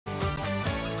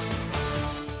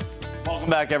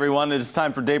Welcome back, everyone. It is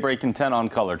time for Daybreak in 10 on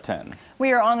Color 10.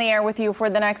 We are on the air with you for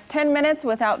the next 10 minutes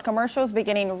without commercials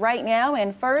beginning right now.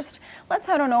 And first, let's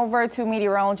head on over to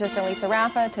meteorologist Elisa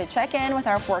Rafa to check in with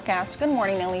our forecast. Good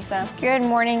morning, Elisa. Good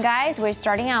morning, guys. We're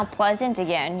starting out pleasant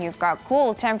again. You've got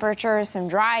cool temperatures, some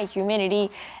dry humidity,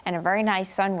 and a very nice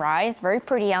sunrise. Very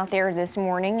pretty out there this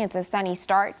morning. It's a sunny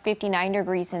start, 59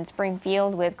 degrees in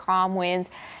Springfield with calm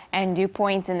winds and dew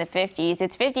points in the 50s.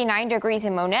 It's 59 degrees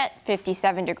in Monette,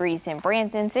 57 degrees in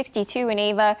Branson, 62 in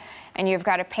Ava, and you've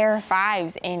got a pair of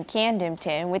 5s in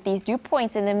Camdenton. With these dew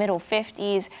points in the middle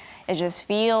 50s, it just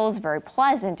feels very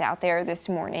pleasant out there this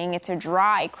morning. It's a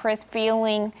dry, crisp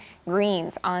feeling.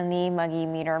 Greens on the Muggy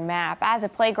meter map. As a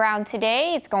playground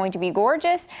today, it's going to be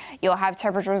gorgeous. You'll have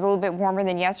temperatures a little bit warmer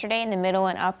than yesterday in the middle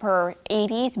and upper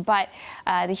 80s, but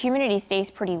the humidity stays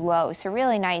pretty low, so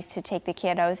really nice to take the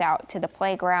kiddos out to the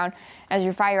playground. As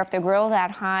you fire up the grill,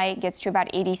 that high gets to about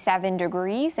 87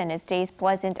 degrees, and it stays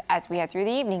pleasant as we head through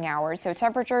the evening hours. So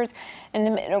temperatures in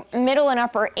the middle and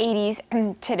upper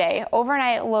 80s today.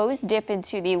 Overnight lows dip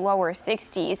into the lower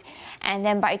 60s, and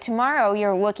then by tomorrow,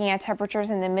 you're looking at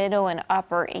temperatures in the middle and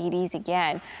upper 80s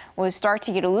again. We'll start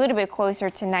to get a little bit closer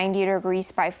to 90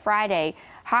 degrees by Friday.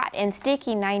 Hot and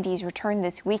sticky 90s return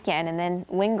this weekend and then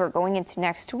linger going into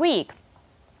next week.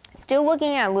 Still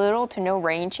looking at little to no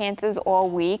rain chances all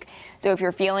week. So if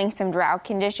you're feeling some drought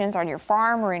conditions on your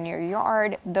farm or in your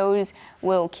yard, those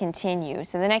will continue.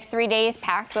 So the next 3 days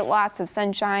packed with lots of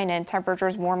sunshine and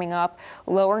temperatures warming up.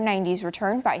 Lower 90s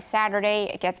return by Saturday.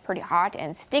 It gets pretty hot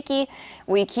and sticky.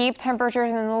 We keep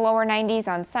temperatures in the lower 90s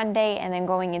on Sunday and then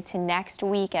going into next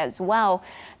week as well.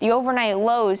 The overnight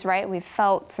lows, right? We've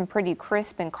felt some pretty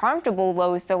crisp and comfortable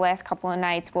lows the last couple of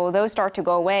nights. Well, those start to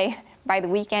go away. By the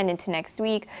weekend into next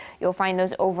week, you'll find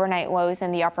those overnight lows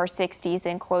in the upper 60s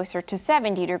and closer to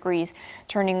 70 degrees,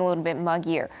 turning a little bit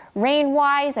muggier.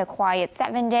 Rain-wise, a quiet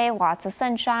 7-day, lots of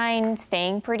sunshine,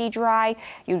 staying pretty dry.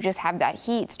 You just have that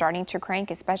heat starting to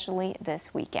crank, especially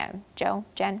this weekend. Joe,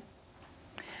 Jen.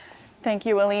 Thank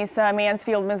you, Elisa. A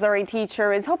Mansfield, Missouri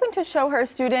teacher is hoping to show her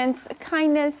students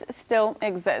kindness still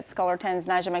exists. Color 10's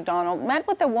Nija McDonald met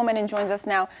with a woman and joins us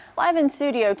now live in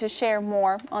studio to share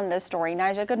more on this story.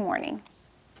 Nija, good morning.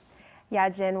 Yeah,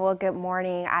 Jen, well, good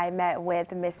morning. I met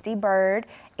with Misty Bird,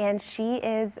 and she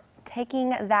is taking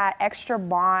that extra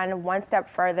bond one step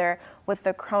further with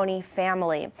the Crony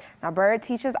family. Now, Bird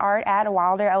teaches art at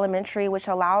Wilder Elementary, which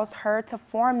allows her to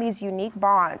form these unique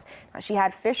bonds. Now, she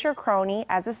had Fisher Crony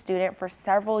as a student for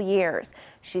several years.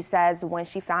 She says when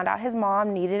she found out his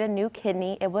mom needed a new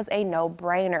kidney, it was a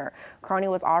no-brainer. Crony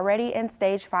was already in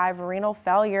stage 5 renal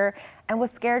failure and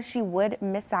was scared she would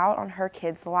miss out on her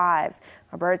kids' lives.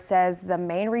 Now, Bird says the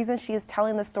main reason she is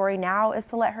telling the story now is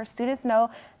to let her students know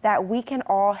that we can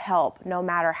all help, no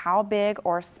matter how big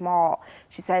or small.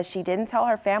 She says she didn't tell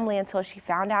her family until she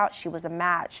found out she was a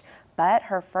match, but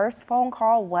her first phone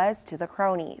call was to the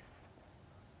Cronies.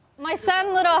 My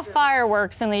son lit off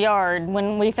fireworks in the yard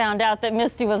when we found out that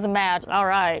Misty was a match. All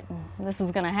right, this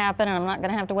is going to happen, and I'm not going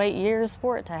to have to wait years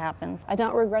for it to happen. I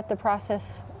don't regret the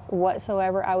process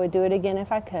whatsoever. I would do it again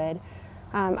if I could.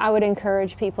 I would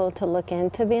encourage people to look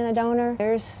into being a donor.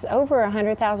 There's over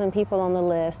 100,000 people on the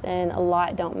list, and a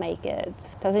lot don't make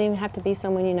it. Doesn't even have to be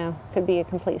someone you know. Could be a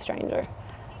complete stranger.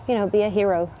 You know, be a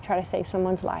hero. Try to save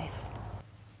someone's life.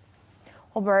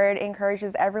 Well, Bird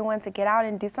encourages everyone to get out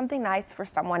and do something nice for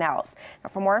someone else. Now,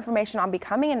 for more information on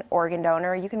becoming an organ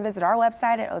donor, you can visit our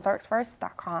website at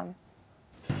ozarksfirst.com.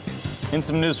 In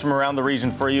some news from around the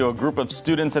region for you, a group of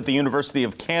students at the University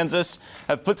of Kansas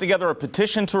have put together a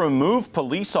petition to remove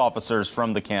police officers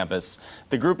from the campus.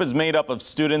 The group is made up of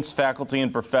students, faculty,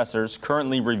 and professors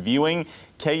currently reviewing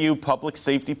KU public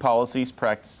safety policies,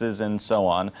 practices, and so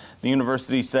on. The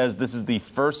university says this is the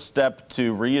first step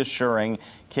to reassuring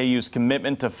KU's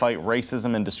commitment to fight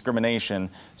racism and discrimination.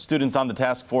 Students on the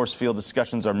task force feel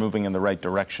discussions are moving in the right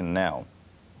direction now.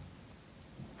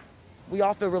 We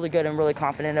all feel really good and really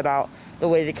confident about the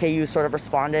way the KU sort of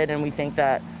responded, and we think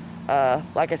that,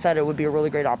 like I said, it would be a really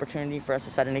great opportunity for us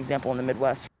to set an example in the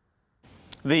Midwest.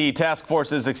 The task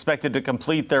force is expected to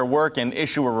complete their work and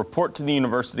issue a report to the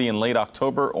university in late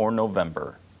October or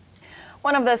November.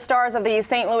 One of the stars of the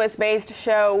St. Louis-based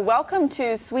show Welcome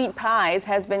to Sweet Pies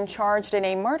has been charged in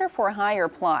a murder-for-hire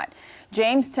plot.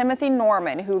 James Timothy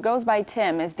Norman, who goes by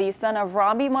Tim, is the son of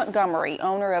Robbie Montgomery,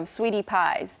 owner of Sweetie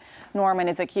Pies. Norman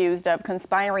is accused of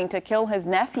conspiring to kill his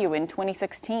nephew in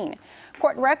 2016.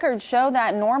 Court records show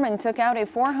that Norman took out a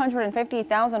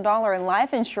 $450,000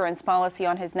 life insurance policy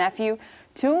on his nephew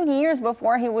 2 years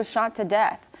before he was shot to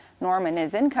death. Norman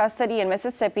is in custody in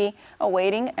Mississippi,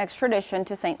 awaiting extradition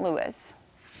to St. Louis.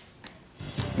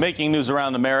 Making news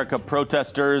around America,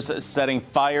 protesters setting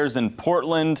fires in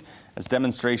Portland as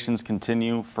demonstrations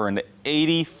continue for an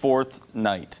 84th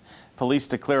night. Police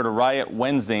declared a riot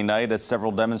Wednesday night as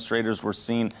several demonstrators were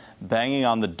seen banging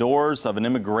on the doors of an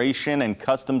immigration and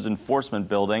customs enforcement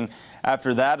building.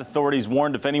 After that, authorities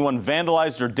warned if anyone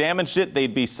vandalized or damaged it,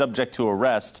 they'd be subject to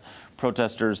arrest.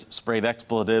 Protesters sprayed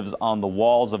expletives on the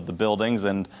walls of the buildings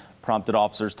and prompted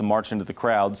officers to march into the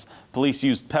crowds. Police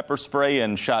used pepper spray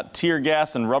and shot tear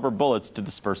gas and rubber bullets to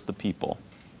disperse the people.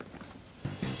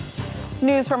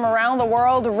 News from around the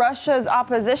world. Russia's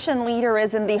opposition leader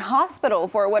is in the hospital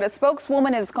for what a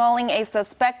spokeswoman is calling a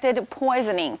suspected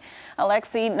poisoning.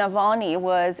 Alexei Navalny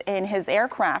was in his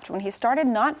aircraft when he started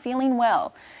not feeling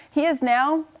well. He is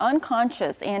now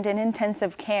unconscious and in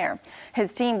intensive care.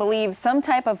 His team believes some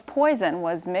type of poison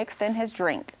was mixed in his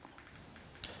drink.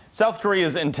 South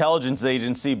Korea's intelligence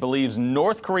agency believes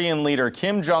North Korean leader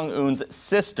Kim Jong-un's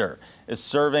sister is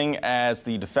serving as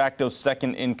the de facto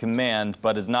second in command,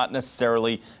 but has not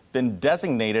necessarily been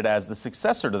designated as the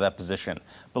successor to that position.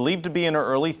 Believed to be in her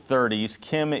early 30s,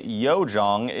 Kim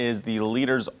Yo-jong is the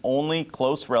leader's only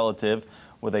close relative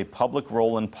with a public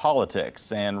role in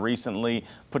politics and recently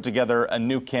put together a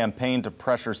new campaign to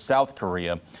pressure South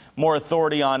Korea. More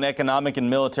authority on economic and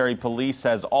military police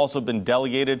has also been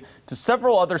delegated to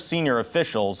several other senior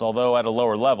officials, although at a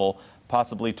lower level,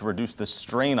 possibly to reduce the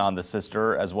strain on the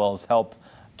sister as well as help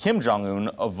Kim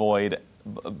Jong-un avoid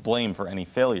blame for any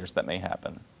failures that may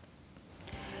happen.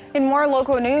 In more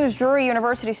local news, Drury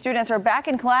University students are back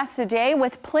in class today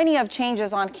with plenty of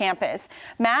changes on campus.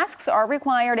 Masks are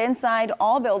required inside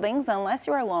all buildings unless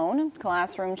you're alone.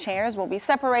 Classroom chairs will be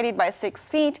separated by 6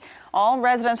 feet. All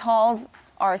residence halls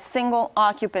are single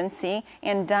occupancy,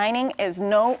 and dining is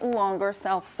no longer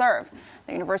self-serve.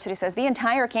 The university says the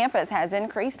entire campus has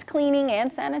increased cleaning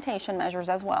and sanitation measures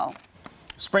as well.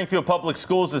 Springfield Public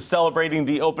Schools is celebrating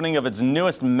the opening of its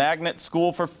newest magnet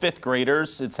school for 5th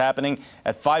graders. It's happening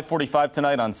at 5:45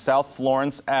 tonight on South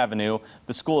Florence Avenue.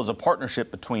 The school is a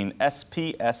partnership between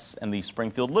SPS and the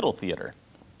Springfield Little Theater.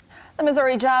 The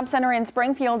Missouri Job Center in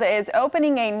Springfield is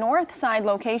opening a north side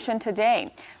location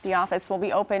today. The office will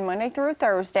be open Monday through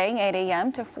Thursday, 8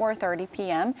 a.m. to 4:30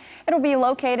 p.m. It'll be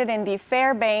located in the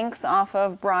Fairbanks off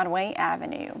of Broadway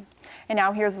Avenue. And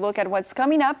now here's a look at what's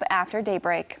coming up after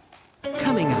Daybreak.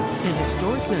 Coming up, an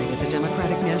historic night at the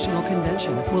Democratic National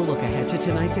Convention. We'll look ahead to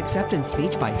tonight's acceptance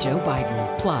speech by Joe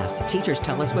Biden. Plus, teachers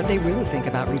tell us what they really think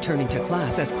about returning to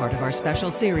class as part of our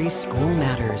special series, School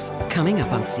Matters. Coming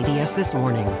up on CBS This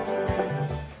Morning.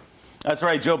 That's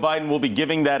right. Joe Biden will be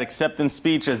giving that acceptance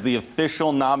speech as the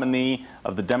official nominee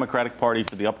of the Democratic Party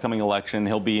for the upcoming election.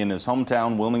 He'll be in his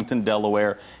hometown, Wilmington,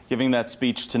 Delaware, giving that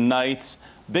speech tonight.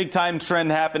 Big time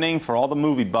trend happening for all the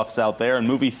movie buffs out there and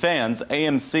movie fans.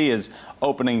 AMC is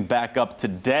opening back up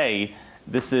today.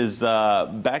 This is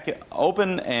back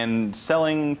open and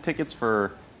selling tickets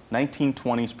for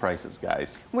 1920s prices,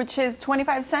 guys. Which is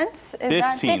 25 cents? Is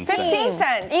 15 that 15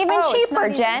 cents? Even cheaper,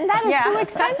 even... Jen. That is too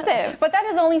expensive. But that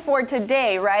is only for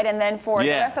today, right? And then for the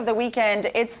Yeah. rest of the weekend,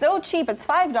 it's still cheap. It's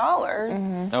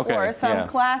 $5 Okay, for some yeah.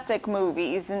 classic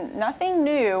movies. And nothing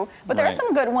new, but there are Right.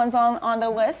 some good ones on the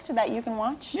list that you can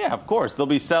watch. Yeah, of course. They'll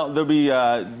be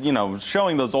you know,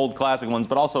 showing those old classic ones,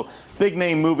 but also big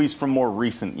name movies from more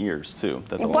recent years too.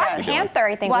 That they'll Black be doing. Panther,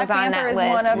 I think, Black was on Panther that is list,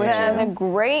 one of which them. is a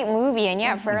great movie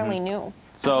and fairly new.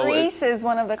 So Grease is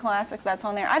one of the classics that's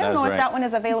on there. I don't That know is if right. that one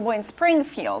is available in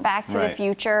Springfield. Back to the Right.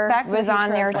 Future Back to the was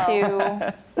on Future there as well.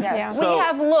 too. Yes, Yeah. So- we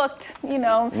have looked, you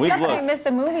know, We've not that looked. we missed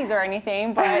the movies or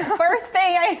anything, but first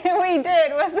thing we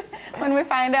did was when we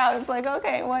find out, it's like,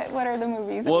 okay, what are the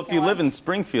movies? that well, we if you can live in watch?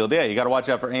 Springfield, yeah, you got to watch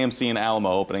out for AMC and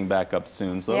Alamo opening back up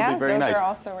soon. So Yeah, it'll be very Those nice. are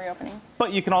also reopening.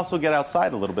 But you can also get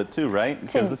outside a little bit too, right?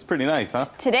 Because it's pretty nice, huh?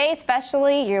 Today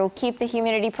especially, you'll keep the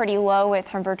humidity pretty low with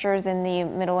temperatures in the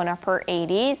middle and upper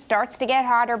 80s. Starts to get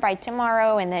hotter by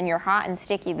tomorrow, and then you're hot and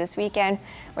sticky this weekend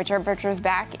with temperatures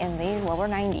back in the lower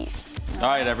 90s. All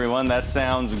right, everyone, that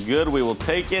sounds good. We will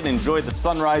take it. Enjoy the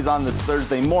sunrise on this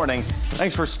Thursday morning.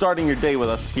 Thanks for starting your day with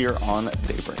us here on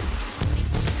Daybreak.